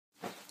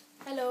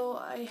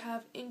I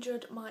have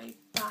injured my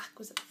back.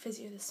 Was at the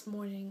physio this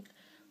morning,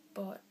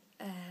 but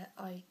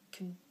I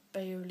can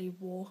barely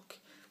walk.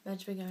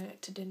 Meant to be going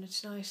out to dinner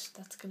tonight.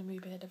 That's going to be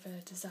a bit of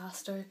a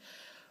disaster.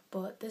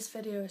 But this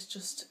video is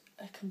just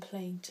a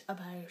complaint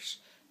about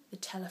the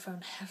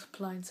telephone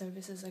helpline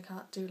services. I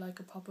can't do like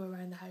a proper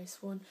around the house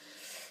one.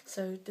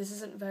 So this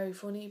isn't very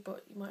funny,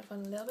 but you might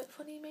find it a little bit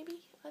funny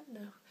maybe. I don't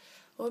know.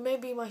 Or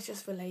maybe you might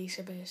just relate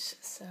a bit.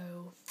 So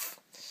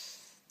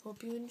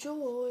hope you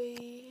enjoy.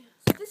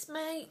 So this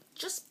may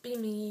just be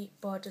me,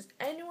 but does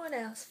anyone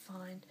else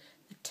find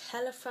the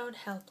telephone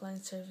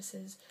helpline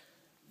services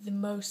the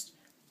most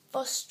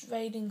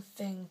frustrating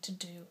thing to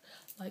do?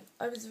 Like,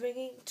 I was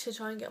ringing to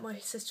try and get my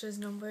sister's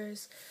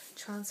numbers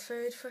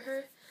transferred for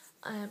her,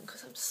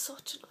 because I'm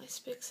such a nice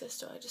big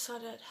sister. I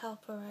decided I'd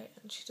help her out,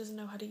 and she doesn't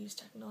know how to use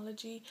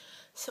technology,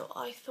 so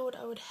I thought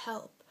I would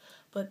help.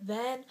 But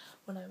then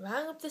when I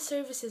rang up the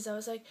services, I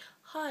was like,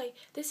 "Hi,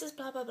 this is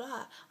blah blah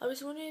blah. I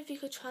was wondering if you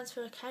could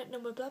transfer account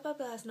number blah blah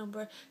blah's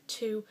number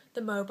to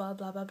the mobile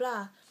blah blah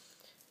blah."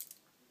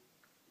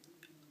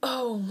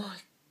 Oh my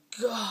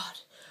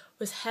god.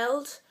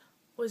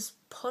 Was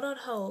put on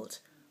hold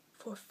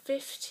for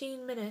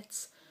 15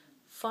 minutes.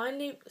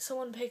 Finally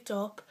someone picked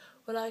up.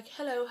 We're like,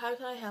 "Hello, how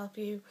can I help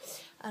you?"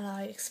 And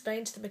I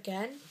explained to them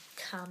again,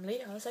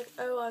 calmly. I was like,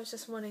 "Oh, I was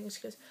just wondering."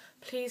 She goes,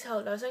 "Please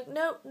hold." I was like,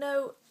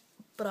 No.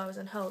 But I was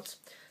on hold.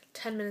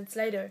 10 minutes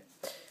later,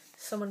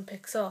 someone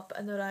picks up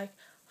and they're like,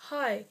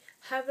 "Hi,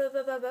 blah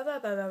blah blah blah blah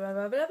blah blah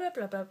blah blah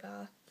blah blah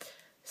blah."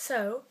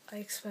 So I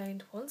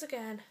explained once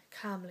again,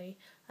 calmly,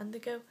 and they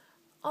go,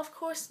 "Of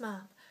course,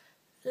 ma'am.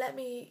 Let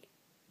me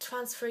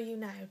transfer you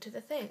now to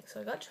the thing."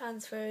 So I got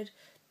transferred,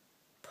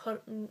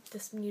 put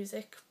this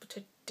music, which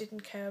I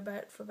didn't care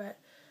about, for about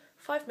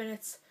 5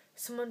 minutes.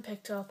 Someone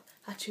picked up,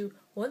 had to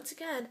once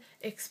again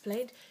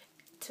explain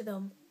to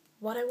them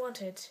what I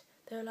wanted.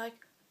 They were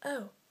like,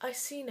 "Oh, I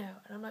see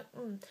now." And I'm like,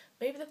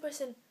 maybe the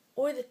person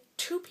or the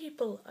two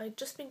people I'd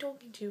just been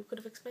talking to could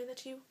have explained that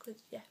to you,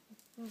 because yeah.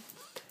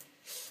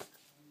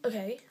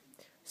 Okay,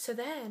 so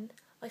then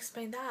I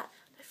explained that,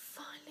 and I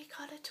finally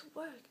got it to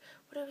work,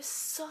 but it was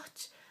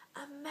such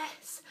a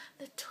mess,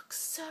 and it took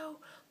so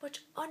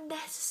much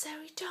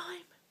unnecessary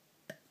time.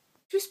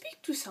 To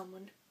speak to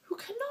someone who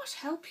cannot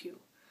help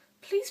you,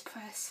 please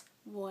press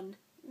 1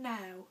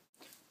 now.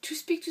 To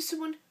speak to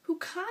someone who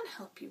can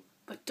help you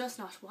but does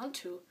not want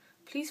to,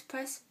 please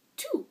press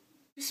 2.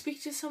 To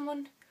speak to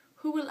someone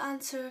who will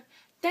answer,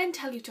 then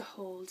tell you to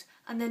hold,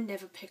 and then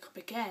never pick up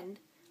again,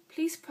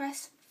 please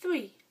press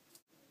 3.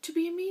 To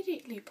be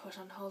immediately put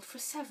on hold for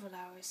several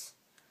hours,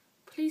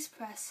 please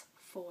press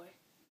 4.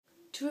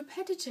 To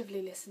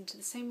repetitively listen to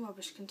the same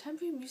rubbish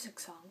contemporary music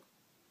song,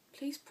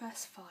 please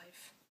press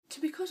 5. To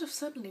be cut off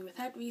suddenly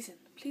without reason,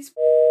 please